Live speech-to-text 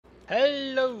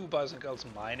Hello boys and girls,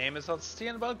 my name is S1E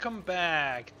and welcome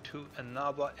back to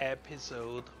another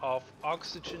episode of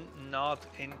Oxygen Not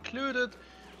Included,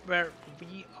 where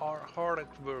we are hard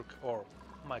at work, or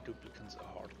my duplicants are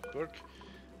hard at work,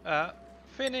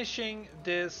 finishing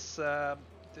this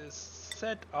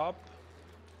setup.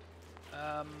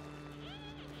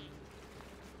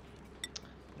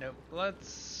 No,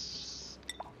 let's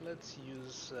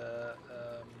use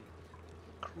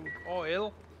crude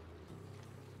oil.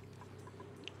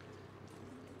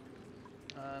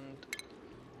 And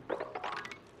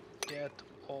get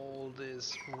all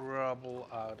this rubble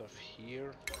out of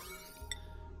here.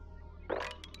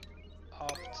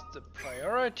 Upped the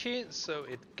priority so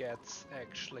it gets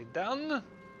actually done.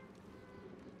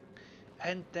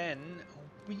 And then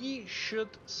we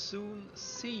should soon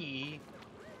see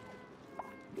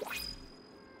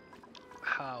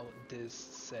how this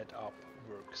setup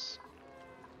works.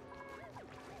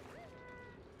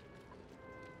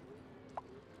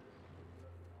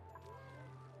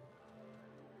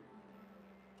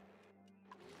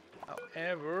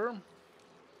 However,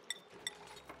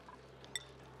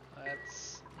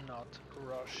 let's not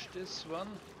rush this one,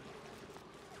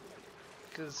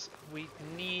 because we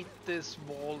need this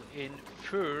wall in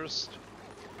first,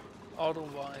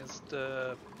 otherwise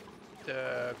the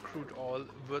crude oil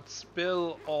would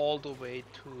spill all the way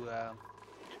to the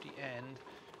end,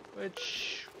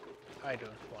 which I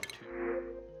don't want to.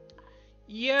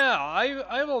 Yeah,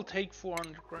 I will take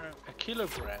 400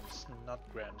 kilograms, not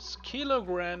grams,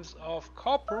 kilograms of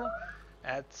copper.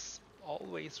 That's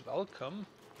always welcome.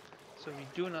 So we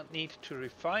do not need to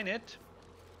refine it.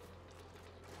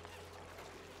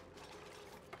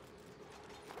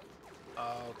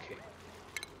 Okay.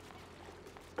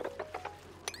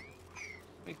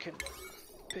 We can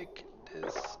pick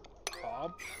this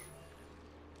up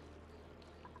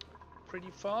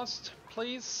pretty fast,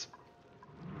 please.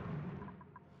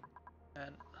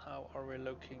 And how are we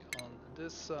looking on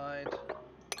this side?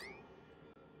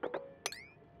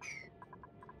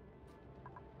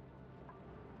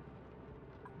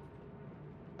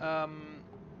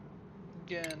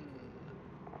 Again,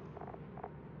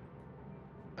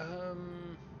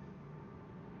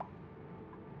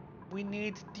 we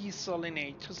need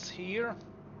desalinators here,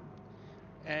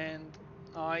 and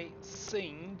I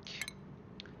think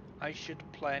I should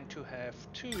plan to have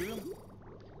two.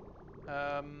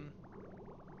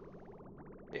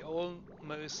 They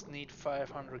almost need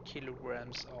 500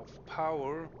 kilograms of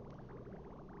power.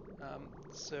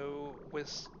 So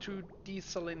with two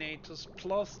desalinators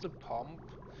plus the pump,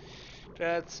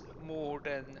 that's more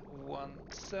than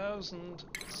 1000.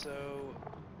 So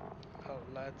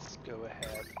let's go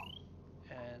ahead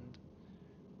and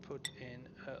put in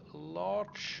a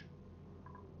large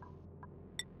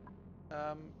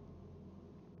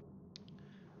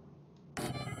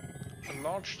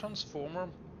transformer,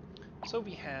 so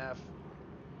we have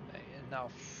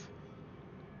enough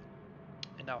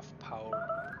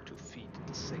power to feed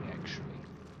this thing actually.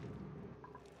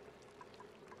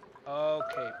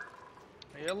 Okay,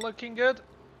 you're looking good.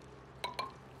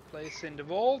 Place in the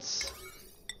walls.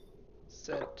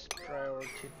 Set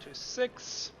priority to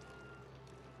 6.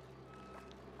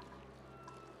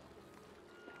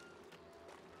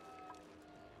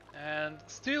 And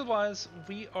steel-wise,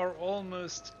 we are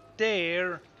almost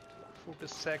there for the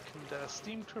second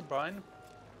steam turbine.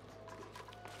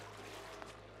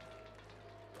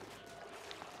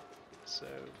 So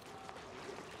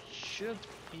should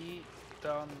be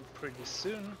done pretty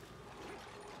soon.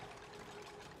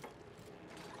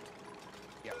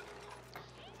 Yeah.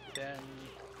 Then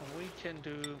we can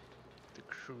do the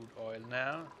crude oil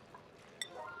now.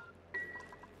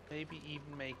 Maybe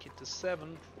even make it the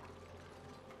 7th.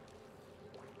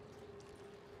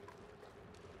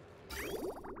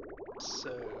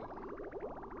 So,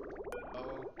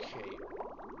 okay.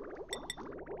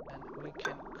 And we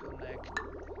can connect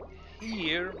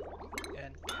here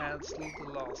and cancel the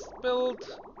last build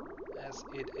as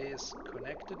it is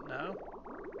connected now.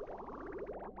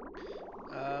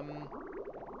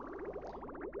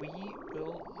 We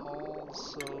will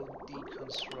also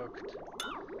deconstruct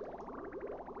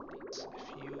these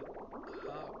few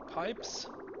pipes.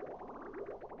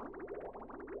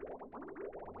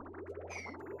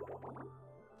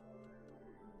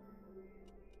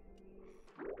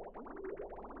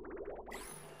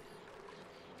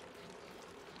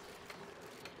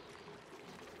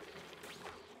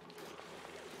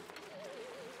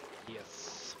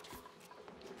 Yes.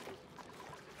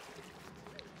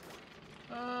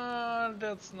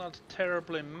 That's not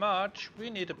terribly much. We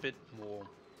need a bit more.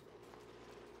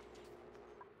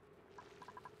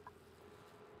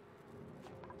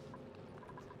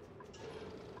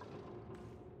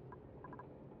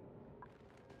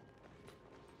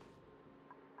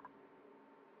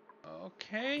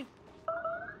 Okay.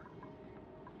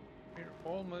 We're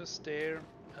almost there.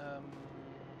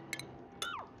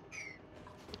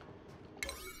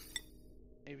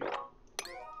 Maybe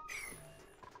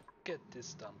get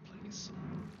this done, please.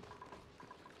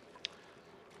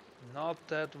 Not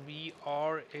that we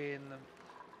are in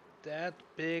that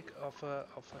big of a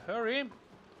hurry.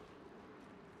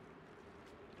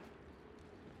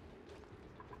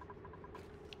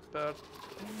 But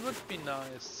it would be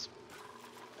nice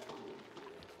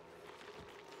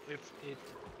if it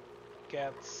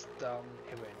gets done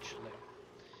eventually.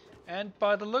 And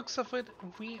by the looks of it,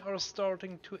 we are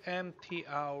starting to empty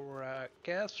our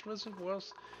gas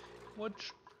reservoirs,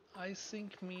 which I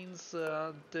think means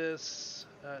this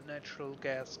natural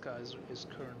gas geyser is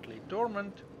currently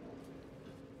dormant.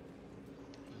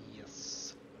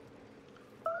 Yes.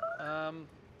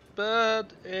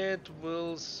 But it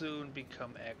will soon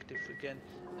become active again.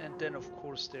 And then of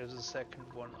course there's a second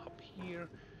one up here,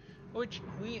 which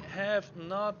we have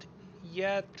not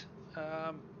yet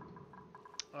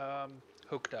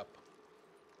hooked up.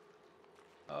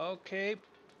 Okay,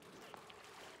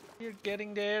 we're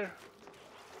getting there.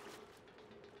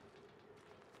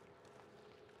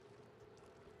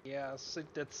 Yeah, so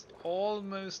that's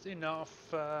almost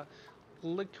enough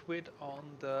liquid on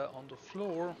the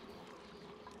floor.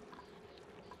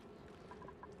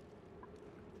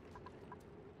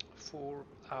 For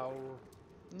our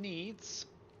needs.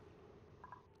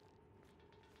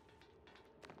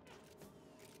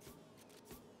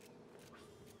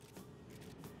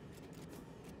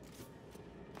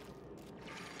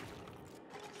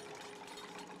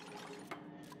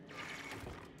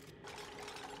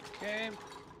 Okay,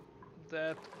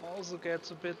 that also gets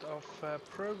a bit of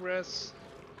progress.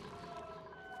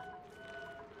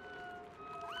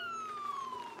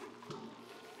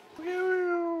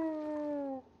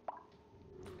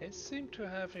 They seem to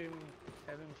have him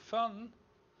having fun.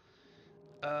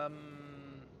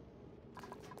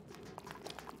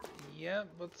 Yeah,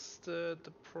 what's the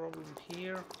problem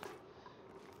here?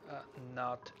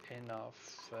 Not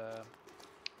enough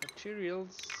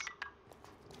materials.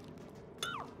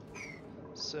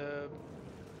 So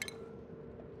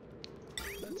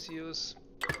let's use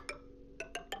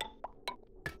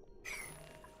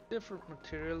different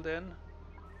material then.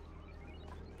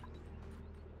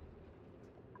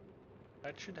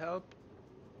 That should help.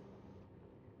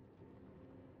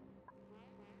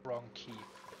 Wrong key.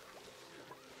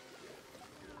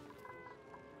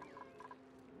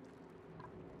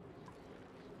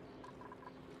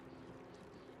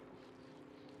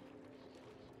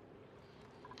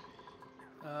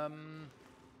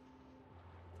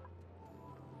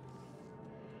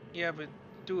 Yeah, we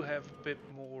do have a bit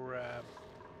more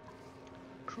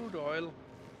crude oil,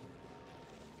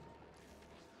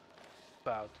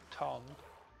 about a ton.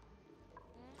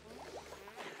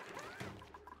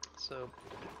 So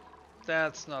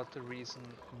that's not the reason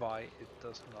why it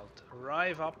does not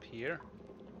arrive up here.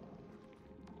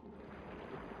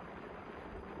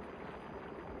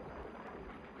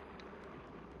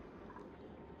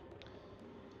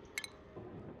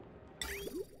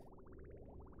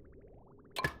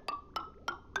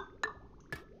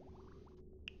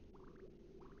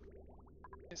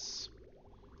 This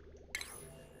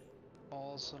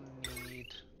also need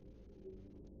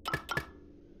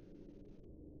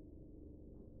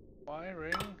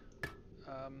wiring.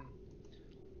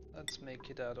 Let's make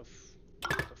it out of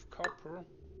copper.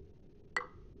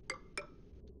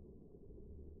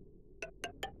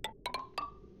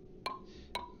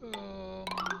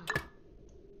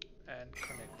 And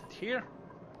connect it here.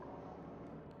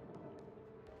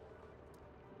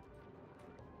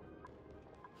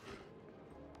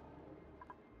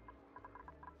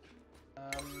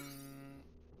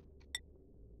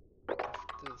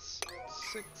 This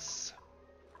 6.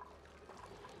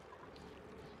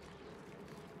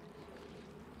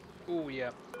 Oh yeah,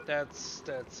 that's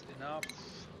enough.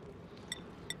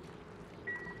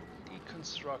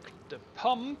 Deconstruct the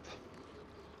pump,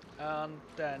 and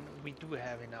then we do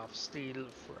have enough steel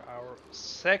for our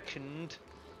second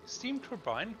steam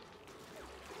turbine.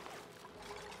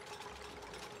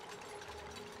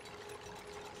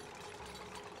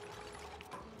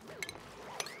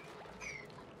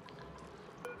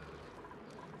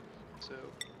 So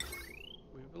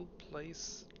we will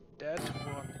place that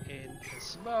one in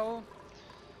as well.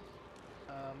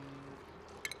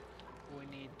 We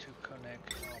need to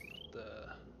connect up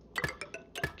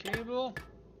the cable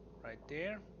right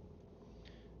there.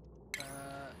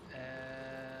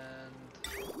 And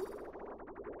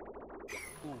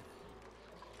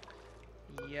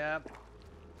yeah,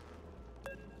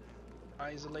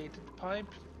 isolated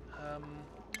pipe.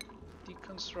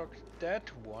 deconstruct that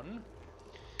one,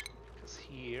 because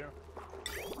here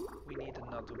we need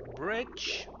another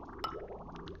bridge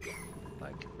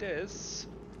like this,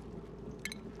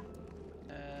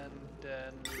 and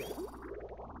then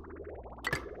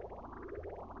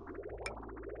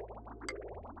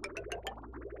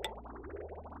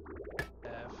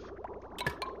have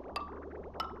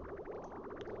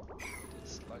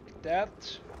this like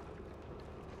that.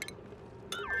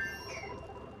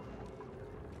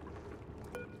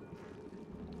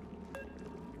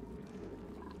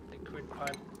 Liquid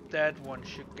pipe, that one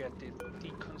should get it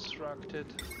deconstructed,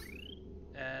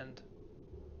 and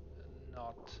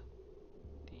not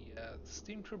the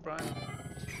steam turbine.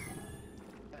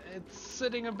 It's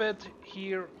sitting a bit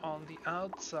here on the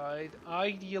outside.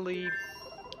 Ideally,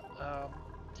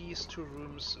 these two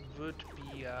rooms would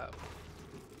be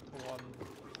on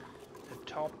the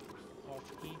top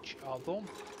of each other.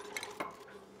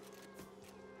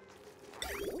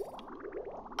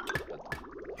 But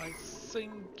I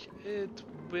think it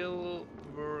will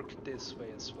work this way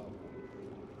as well.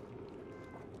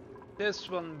 This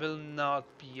one will not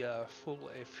be full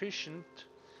efficient,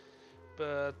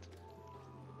 but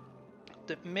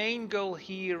the main goal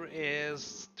here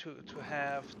is to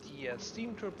have the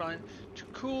steam turbine to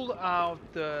cool out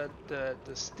the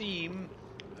steam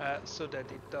so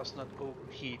that it does not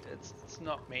overheat. It's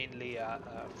not mainly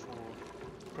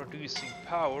for producing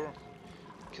power,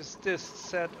 because this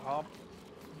setup,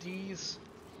 these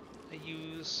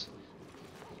use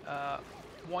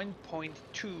 1.2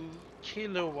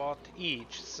 kilowatt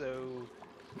each, so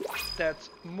that's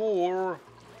more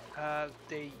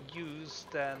they use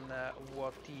than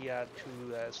what the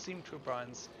two steam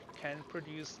turbines can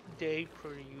produce. They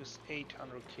produce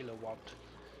 800 kilowatt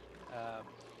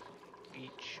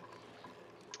each,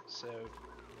 so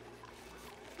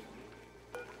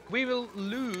we will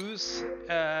lose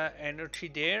energy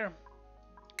there,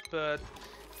 but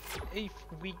if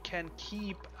we can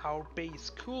keep our base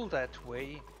cool that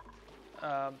way,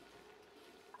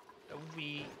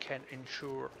 we can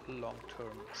ensure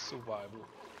long-term survival.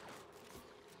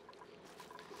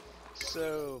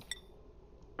 So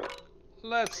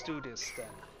let's do this then.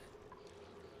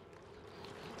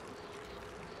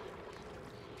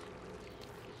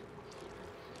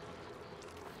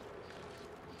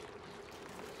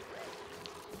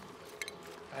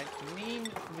 I mean,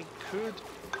 we could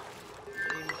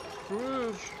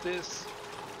improve this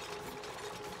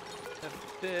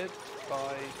a bit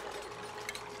by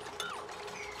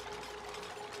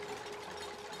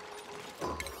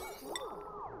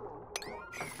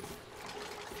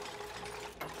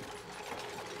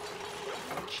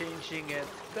changing it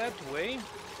that way.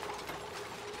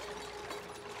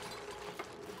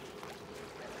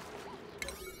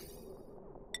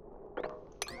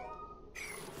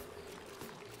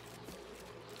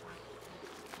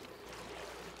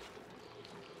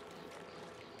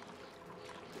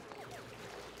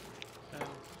 And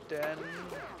then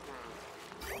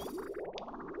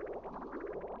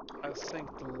I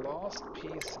think the last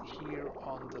piece here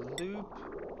on the loop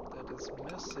that is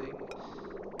missing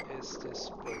is this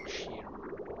bridge here.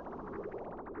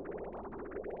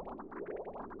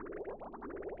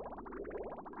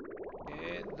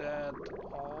 Okay, that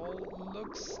all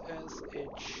looks as it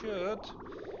should.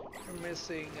 We're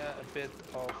missing a bit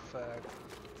of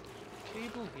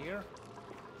cable here.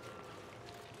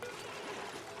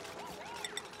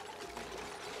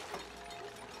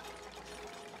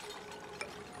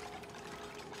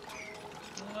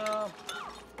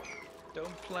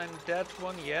 Don't plan that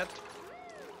one yet.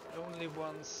 Only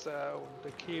once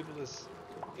the cable is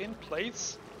in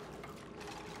place.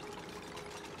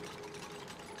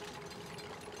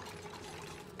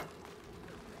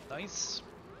 Nice.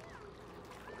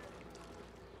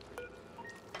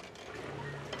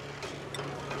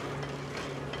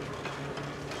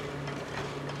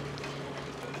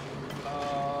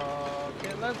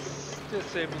 Okay, let's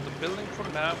disable the building for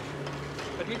now.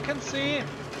 But you can see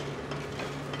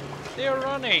they are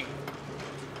running.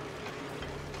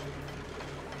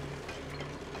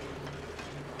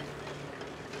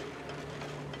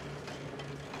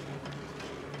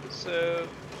 So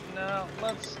now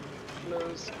let's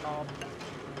close up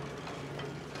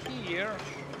here,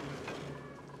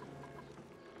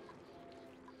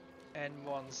 and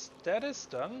once that is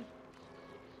done,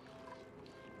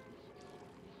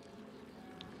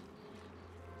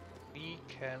 we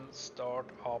can start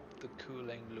up the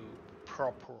cooling loop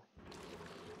proper.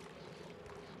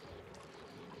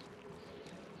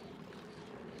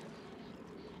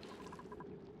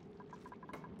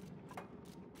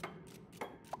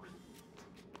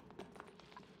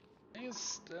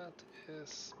 That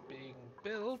is being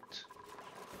built.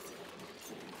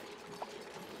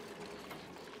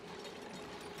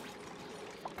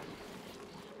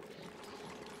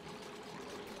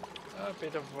 A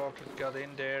bit of water got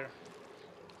in there.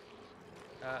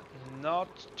 Not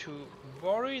to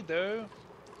worry though.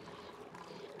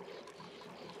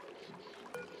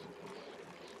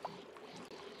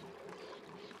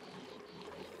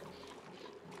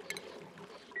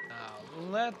 Now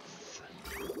let's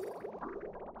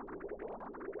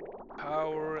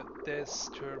power this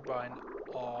turbine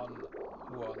on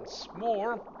once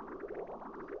more.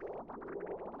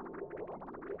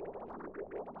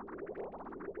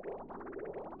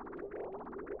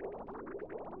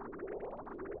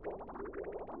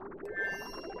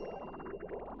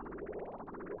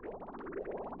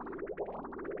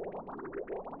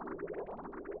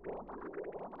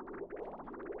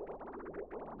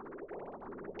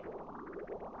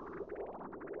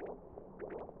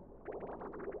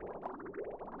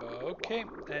 Okay,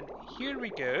 and here we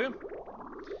go.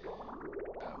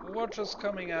 Water's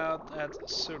coming out at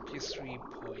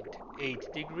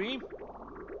 33.8 degree.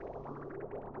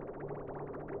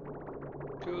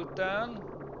 Go down,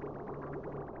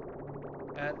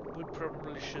 and we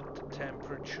probably should the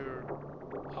temperature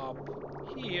up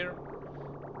here.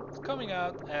 It's coming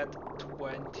out at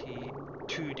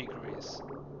 22 degrees.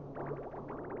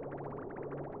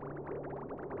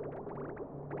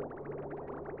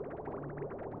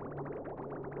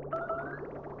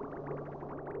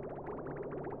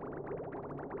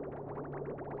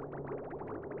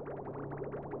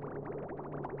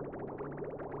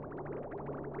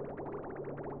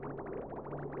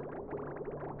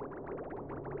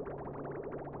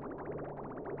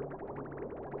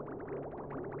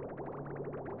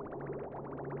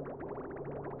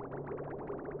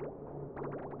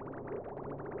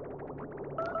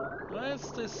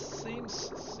 Yes, this seems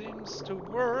to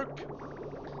work.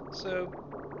 So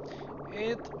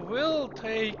it will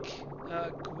take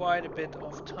quite a bit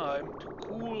of time to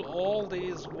cool all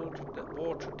these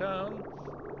water down.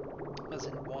 As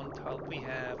in one tile we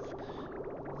have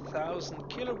 1,000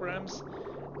 kilograms,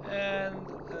 and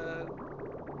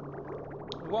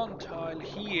one tile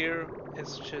here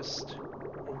is just,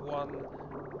 or one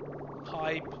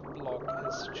pipe block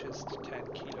is just 10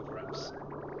 kilograms.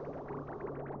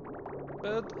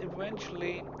 But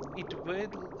eventually it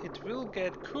will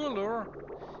get cooler,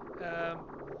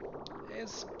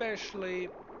 especially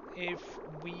if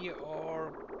we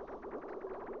are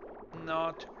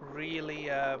not really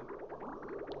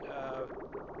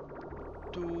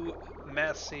do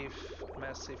massive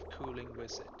cooling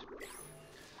with it.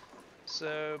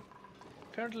 So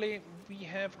currently we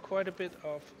have quite a bit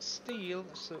of steel,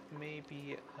 so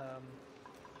maybe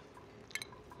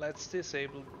let's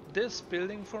disable this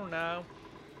building for now,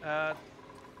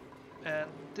 and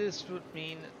this would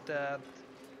mean that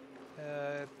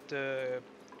the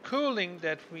cooling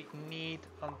that we need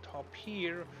on top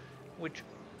here, which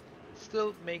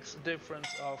still makes a difference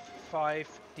of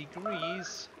 5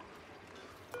 degrees,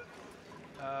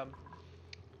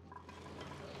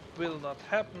 will not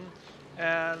happen.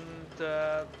 And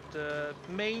the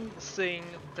main thing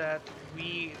that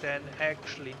we then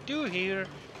actually do here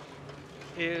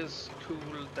is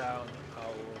cool down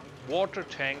our water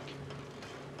tank,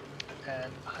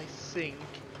 and I think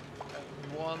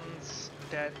once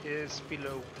that is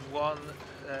below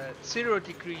 0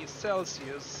 degrees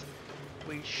Celsius,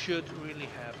 we should really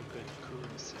have a good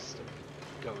cooling system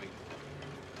going.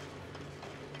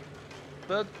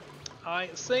 But I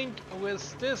think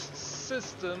with this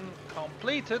system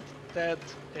completed, that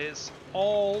is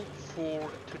all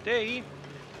for today.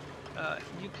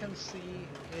 You can see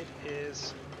it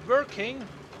is working.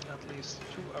 At least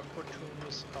 2 aqua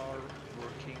tuners are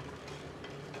working,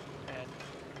 and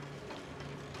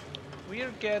we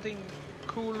are getting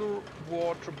cooler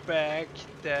water back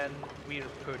than we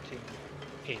are putting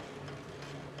in.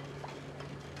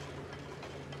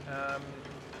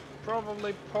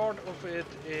 Probably part of it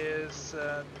is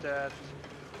that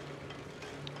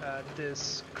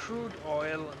this crude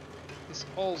oil is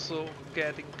also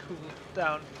getting cooled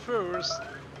down first,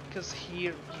 because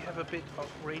here we have a bit of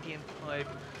radiant pipe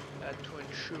to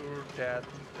ensure that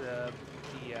the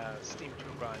steam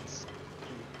turbines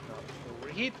do not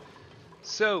overheat.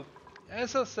 So,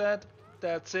 as I said,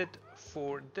 that's it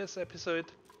for this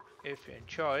episode. If you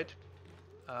enjoyed,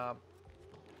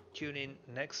 tune in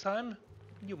next time.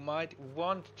 You might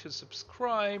want to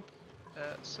subscribe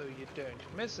so you don't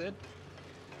miss it.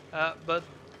 But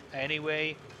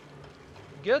anyway,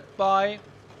 goodbye.